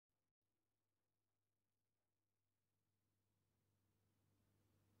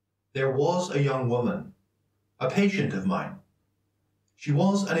There was a young woman, a patient of mine. She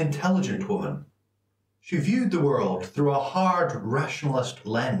was an intelligent woman. She viewed the world through a hard rationalist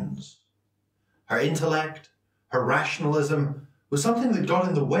lens. Her intellect, her rationalism, was something that got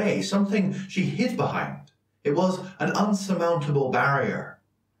in the way, something she hid behind. It was an unsurmountable barrier.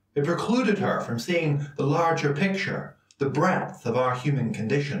 It precluded her from seeing the larger picture, the breadth of our human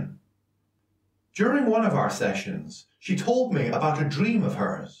condition. During one of our sessions, she told me about a dream of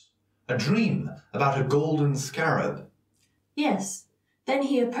hers, a dream about a golden scarab. Yes. Then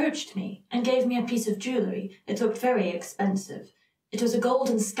he approached me and gave me a piece of jewellery. It looked very expensive. It was a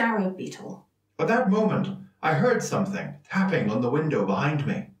golden scarab beetle. At that moment, I heard something tapping on the window behind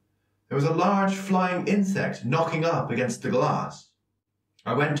me. There was a large flying insect knocking up against the glass.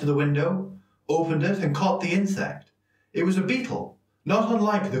 I went to the window, opened it and caught the insect. It was a beetle, not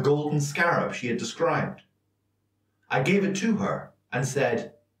unlike the golden scarab she had described. I gave it to her and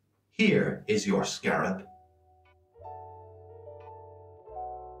said, "Here is your scarab."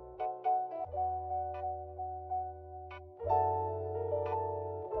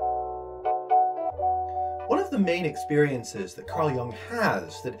 One of the main experiences that Carl Jung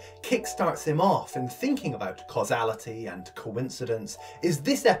has that kickstarts him off in thinking about causality and coincidence is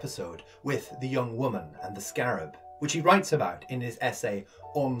this episode with the young woman and the scarab, which he writes about in his essay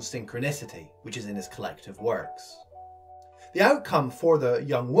on Synchronicity, which is in his collective works. The outcome for the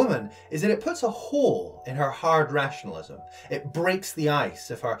young woman is that it puts a hole in her hard rationalism. It breaks the ice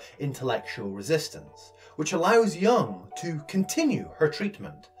of her intellectual resistance, which allows Jung to continue her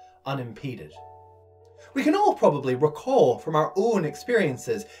treatment unimpeded. We can all probably recall from our own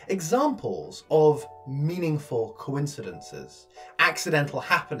experiences examples of meaningful coincidences, accidental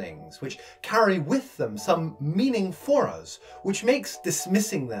happenings which carry with them some meaning for us, which makes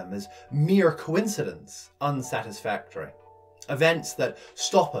dismissing them as mere coincidence unsatisfactory. Events that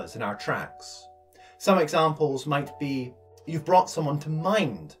stop us in our tracks. Some examples might be you've brought someone to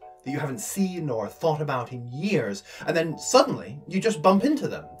mind that you haven't seen or thought about in years, and then suddenly you just bump into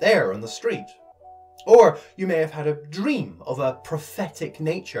them there on the street. Or you may have had a dream of a prophetic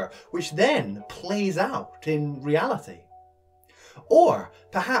nature, which then plays out in reality. Or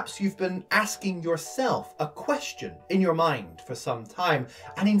perhaps you've been asking yourself a question in your mind for some time,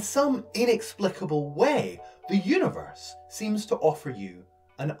 and in some inexplicable way, the universe seems to offer you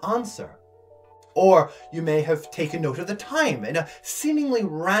an answer. Or you may have taken note of the time in a seemingly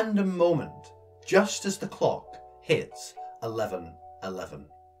random moment, just as the clock hits 11:11.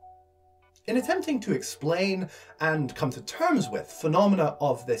 In attempting to explain and come to terms with phenomena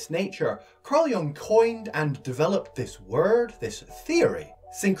of this nature, Carl Jung coined and developed this word, this theory,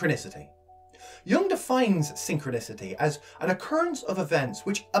 synchronicity. Jung defines synchronicity as an occurrence of events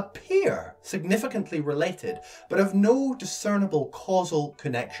which appear significantly related but have no discernible causal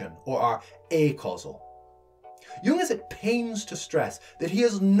connection or are acausal. Jung is at pains to stress that he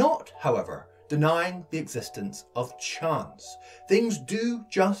is not, however, denying the existence of chance. Things do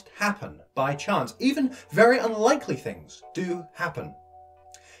just happen by chance. Even very unlikely things do happen.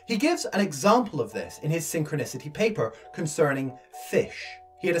 He gives an example of this in his Synchronicity paper concerning fish.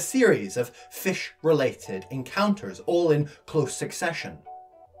 He had a series of fish-related encounters, all in close succession.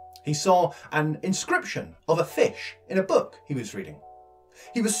 He saw an inscription of a fish in a book he was reading.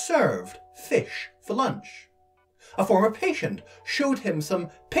 He was served fish for lunch. A former patient showed him some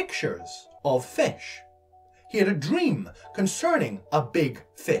pictures of fish. He had a dream concerning a big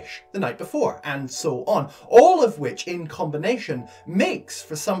fish the night before, and so on, all of which in combination makes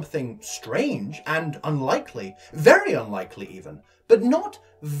for something strange and unlikely, very unlikely even, but not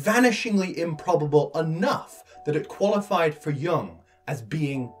vanishingly improbable enough that it qualified for Jung as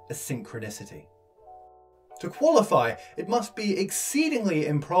being a synchronicity. To qualify, it must be exceedingly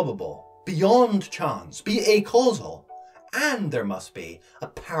improbable, beyond chance, be acausal, and there must be a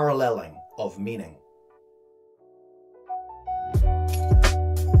paralleling of meaning.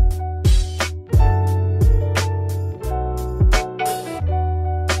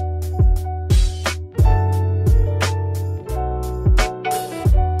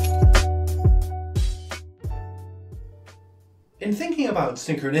 In thinking about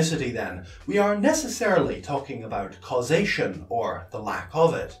synchronicity then, we are necessarily talking about causation or the lack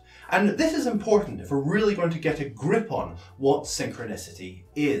of it. And this is important if we're really going to get a grip on what synchronicity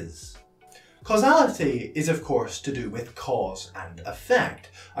is. Causality is of course to do with cause and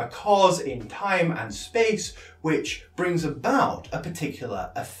effect, a cause in time and space which brings about a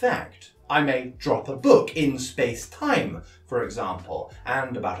particular effect. I may drop a book in space-time, for example,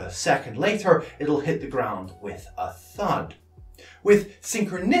 and about a second later it'll hit the ground with a thud. With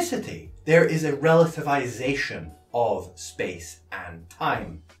synchronicity, there is a relativization of space and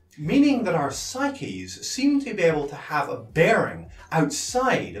time. meaning that our psyches seem to be able to have a bearing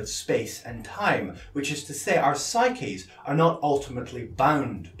outside of space and time, which is to say our psyches are not ultimately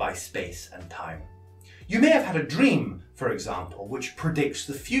bound by space and time. You may have had a dream, for example, which predicts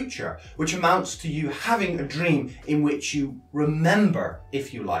the future, which amounts to you having a dream in which you remember,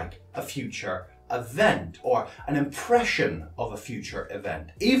 if you like, a future event or an impression of a future event,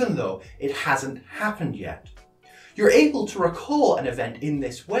 even though it hasn't happened yet. You're able to recall an event in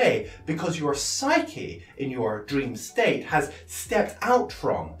this way because your psyche in your dream state has stepped out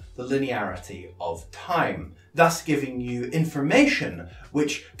from the linearity of time, thus giving you information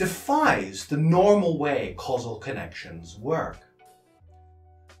which defies the normal way causal connections work.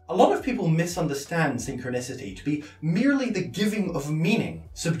 A lot of people misunderstand synchronicity to be merely the giving of meaning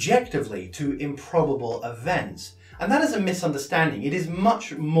subjectively to improbable events, and that is a misunderstanding. It is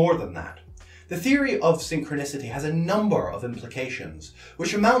much more than that. The theory of synchronicity has a number of implications,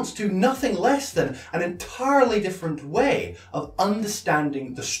 which amounts to nothing less than an entirely different way of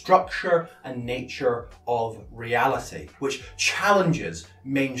understanding the structure and nature of reality, which challenges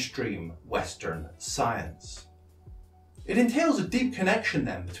mainstream Western science. It entails a deep connection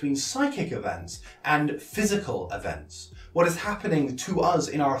then between psychic events and physical events. What is happening to us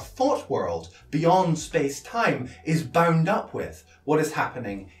in our thought world beyond space-time is bound up with what is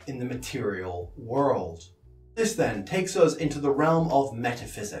happening in the material world. This then takes us into the realm of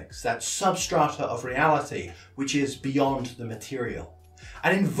metaphysics, that substrata of reality which is beyond the material.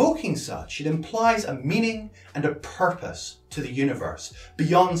 And invoking such, it implies a meaning and a purpose to the universe,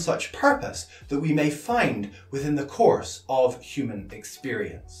 beyond such purpose that we may find within the course of human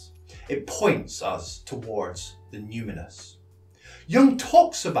experience. It points us towards the numinous. Jung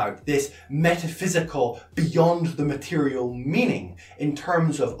talks about this metaphysical, beyond the material meaning in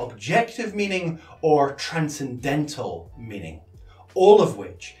terms of objective meaning or transcendental meaning, all of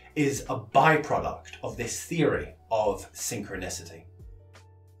which is a byproduct of this theory of synchronicity.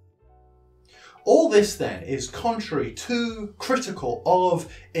 All this then is contrary to, critical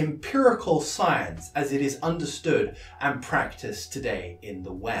of, empirical science as it is understood and practiced today in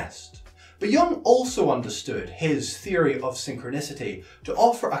the West. But Jung also understood his theory of synchronicity to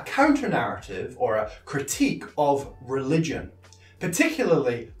offer a counter-narrative or a critique of religion,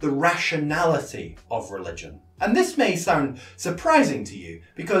 particularly the rationality of religion. And this may sound surprising to you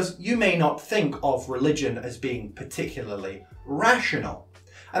because you may not think of religion as being particularly rational.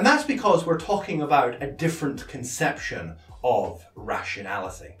 And that's because we're talking about a different conception of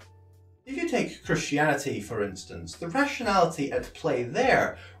rationality. If you take Christianity, for instance, the rationality at play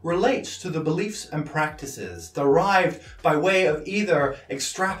there relates to the beliefs and practices derived by way of either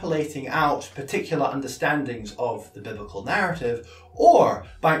extrapolating out particular understandings of the biblical narrative or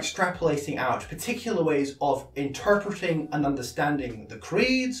by extrapolating out particular ways of interpreting and understanding the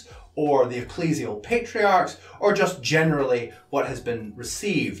creeds or the ecclesial patriarchs, or just generally what has been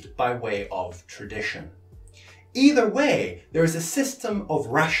received by way of tradition. Either way, there is a system of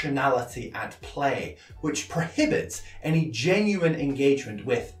rationality at play, which prohibits any genuine engagement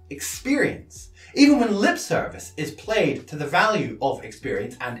with experience. Even when lip service is played to the value of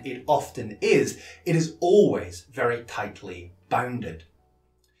experience, and it often is, it is always very tightly bounded.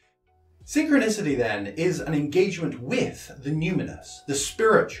 Synchronicity then is an engagement with the numinous, the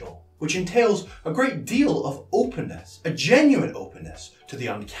spiritual, which entails a great deal of openness, a genuine openness to the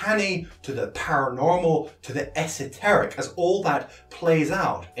uncanny, to the paranormal, to the esoteric, as all that plays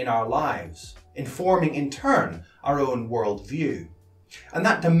out in our lives, informing in turn our own worldview. And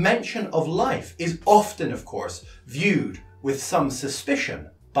that dimension of life is often, of course, viewed with some suspicion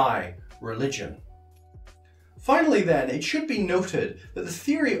by religion. Finally then, it should be noted that the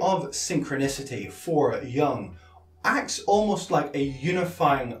theory of synchronicity for Jung acts almost like a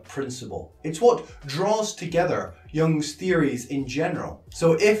unifying principle. It's what draws together Jung's theories in general.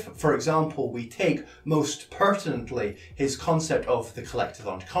 So if, for example, we take most pertinently his concept of the collective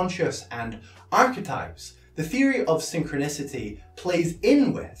unconscious and archetypes, the theory of synchronicity plays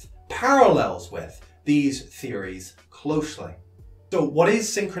in with, parallels with, these theories closely. So what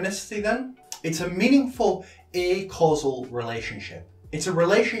is synchronicity then? It's a meaningful acausal relationship. It's a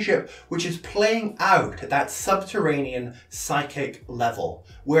relationship which is playing out at that subterranean psychic level,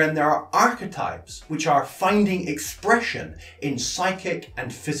 wherein there are archetypes which are finding expression in psychic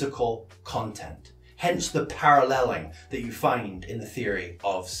and physical content. Hence the paralleling that you find in the theory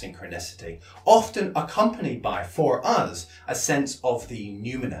of synchronicity, often accompanied by, for us, a sense of the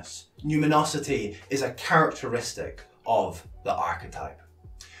numinous. Numinosity is a characteristic of the archetype.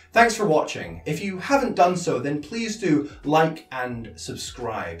 Thanks for watching. If you haven't done so, then please do like and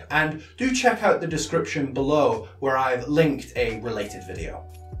subscribe. And do check out the description below where I've linked a related video.